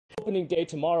opening day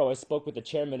tomorrow, I spoke with the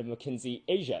Chairman of McKinsey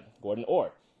Asia, Gordon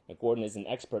Orr. Now, Gordon is an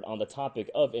expert on the topic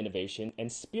of innovation and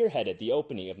spearheaded the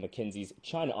opening of McKinsey's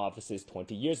China offices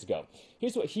 20 years ago.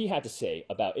 Here's what he had to say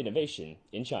about innovation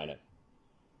in China.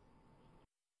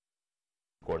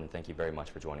 Gordon, thank you very much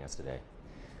for joining us today.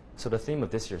 So the theme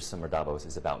of this year's Summer Davos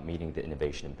is about meeting the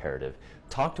innovation imperative.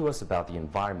 Talk to us about the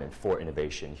environment for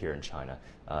innovation here in China,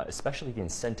 especially the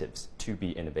incentives to be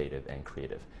innovative and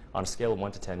creative. On a scale of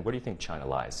 1 to 10, where do you think China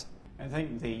lies? I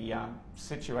think the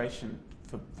situation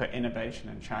for innovation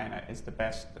in China is the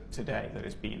best today that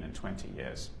it's been in 20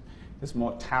 years. There's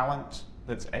more talent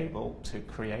that's able to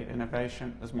create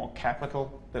innovation. There's more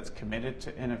capital that's committed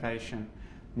to innovation.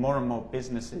 More and more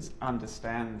businesses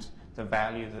understand the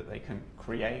value that they can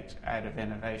create out of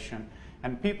innovation.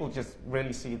 And people just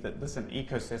really see that there's an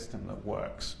ecosystem that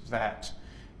works, that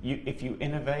if you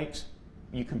innovate,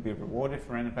 you can be rewarded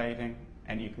for innovating,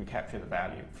 and you can capture the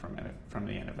value from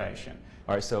the innovation.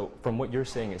 All right, so from what you're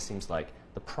saying, it seems like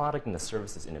the product and the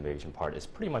services innovation part is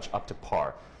pretty much up to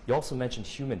par. You also mentioned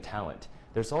human talent.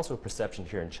 There's also a perception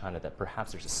here in China that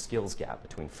perhaps there's a skills gap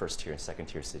between first-tier and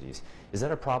second-tier cities. Is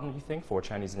that a problem, you think, for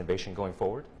Chinese innovation going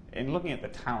forward? In looking at the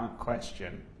talent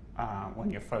question, when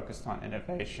you're focused on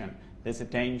innovation, there's a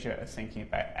danger of thinking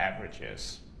about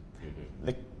averages.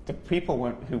 Mm-hmm. The people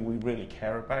who we really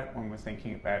care about when we're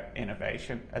thinking about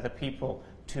innovation are the people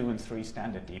 2 and 3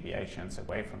 standard deviations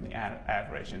away from the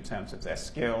average in terms of their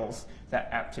skills, their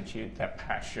aptitude, their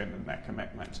passion, and their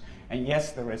commitment. And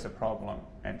yes, there is a problem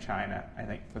in China, I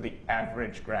think, for the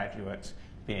average graduate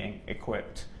being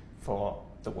equipped for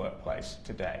the workplace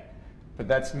today. But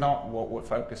that's not what we're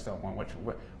focused on.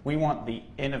 We want the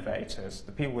innovators,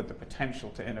 the people with the potential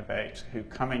to innovate, who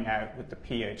coming out with the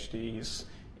PhDs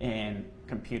in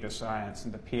computer science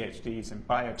and the PhDs in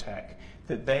biotech,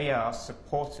 that they are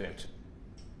supported,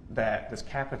 that there's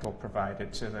capital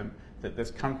provided to them, that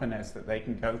there's companies that they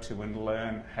can go to and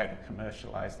learn how to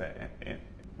commercialize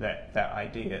their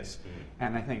ideas. Mm-hmm.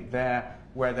 And I think there,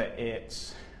 whether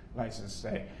it's, let's just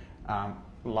say,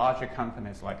 larger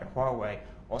companies like a Huawei,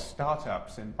 or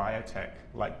startups in biotech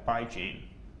like BeiGene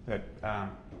that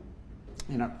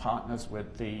partners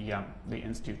with the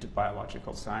Institute of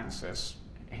Biological Sciences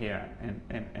here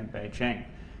in Beijing,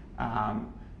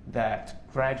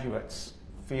 that graduates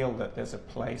feel that there's a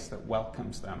place that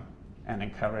welcomes them and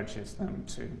encourages them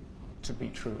to be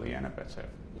truly innovative.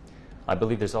 I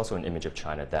believe there's also an image of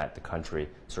China that the country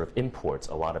sort of imports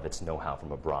a lot of its know-how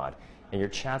from abroad. In your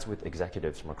chats with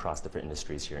executives from across different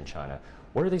industries here in China,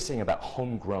 what are they saying about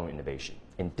homegrown innovation,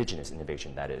 indigenous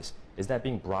innovation, that is? Is that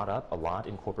being brought up a lot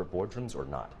in corporate boardrooms or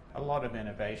not? A lot of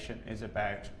innovation is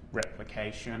about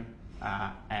replication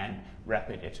and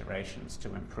rapid iterations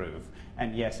to improve.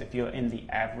 And yes, if you're in the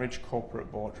average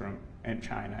corporate boardroom in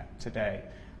China today,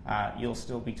 you'll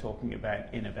still be talking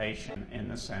about innovation in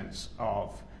the sense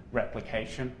of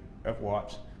replication of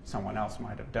what someone else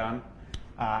might have done,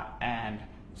 and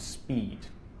speed.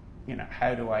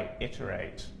 How do I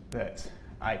iterate that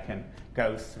I can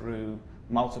go through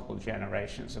multiple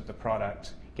generations of the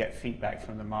product, get feedback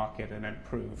from the market, and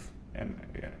improve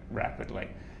rapidly.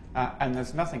 And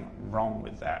there's nothing wrong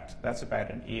with that. That's about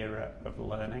an era of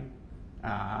learning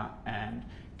and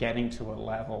getting to a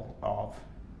level of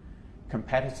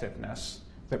competitiveness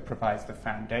that provides the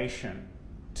foundation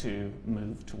to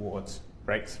move towards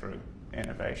breakthrough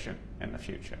innovation in the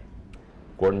future.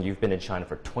 Gordon, you've been in China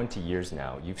for 20 years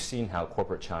now. You've seen how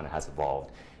corporate China has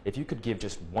evolved. If you could give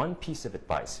just one piece of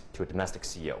advice to a domestic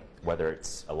CEO, whether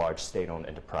it's a large state-owned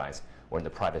enterprise or in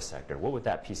the private sector, what would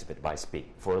that piece of advice be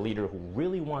for a leader who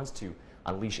really wants to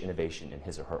unleash innovation in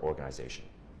his or her organization?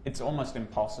 It's almost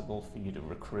impossible for you to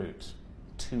recruit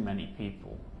too many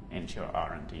people into your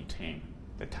R&D team.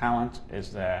 The talent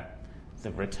is there.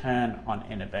 The return on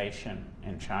innovation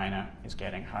in China is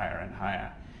getting higher and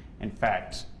higher. In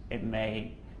fact, it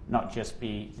may not just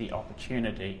be the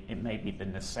opportunity, it may be the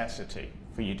necessity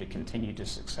for you to continue to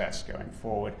success going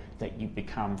forward, that you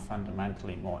become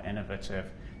fundamentally more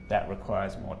innovative. That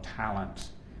requires more talent.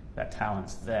 That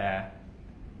talent's there.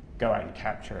 Go out and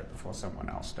capture it before someone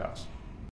else does.